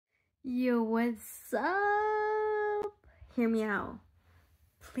Yo, what's up? Hear me out.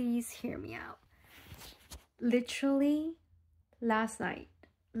 Please hear me out. Literally last night.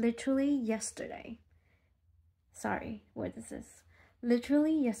 Literally yesterday. Sorry, what is this?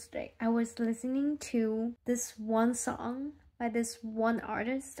 Literally yesterday, I was listening to this one song by this one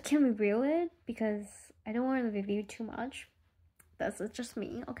artist. I can't reveal it because I don't want to review too much. That's just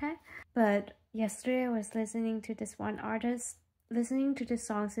me, okay? But yesterday I was listening to this one artist, listening to this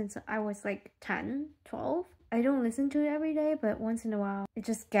song since I was like 10, 12. I don't listen to it every day, but once in a while, it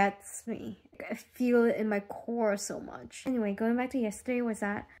just gets me. I feel it in my core so much. Anyway, going back to yesterday was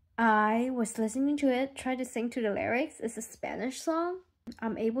that I was listening to it, tried to sing to the lyrics. It's a Spanish song.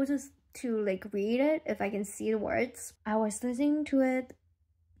 I'm able to like read it if I can see the words. I was listening to it,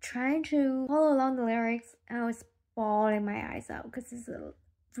 trying to follow along the lyrics, and I was bawling my eyes out because it's a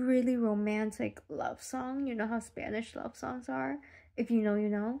really romantic love song. You know how Spanish love songs are. If you know, you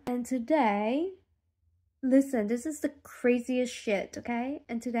know. And today, listen, this is the craziest shit, okay?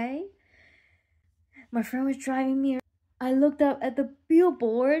 And today, my friend was driving me. I looked up at the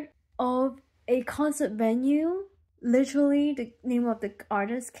billboard of a concert venue. Literally, the name of the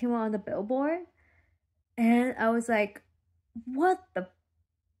artist came on the billboard. And I was like, what the?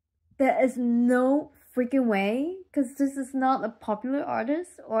 There is no freaking way, because this is not a popular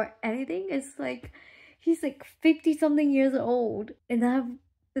artist or anything. It's like, he's like 50 something years old. And I've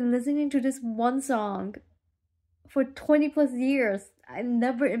been listening to this one song for 20 plus years. I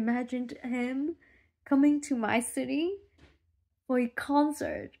never imagined him coming to my city for a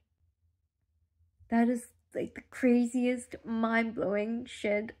concert. That is like the craziest, mind-blowing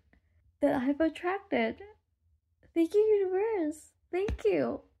shit that I've attracted. Thank you, universe. Thank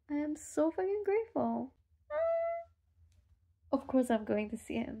you. I am so fucking grateful. Of course I'm going to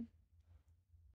see him.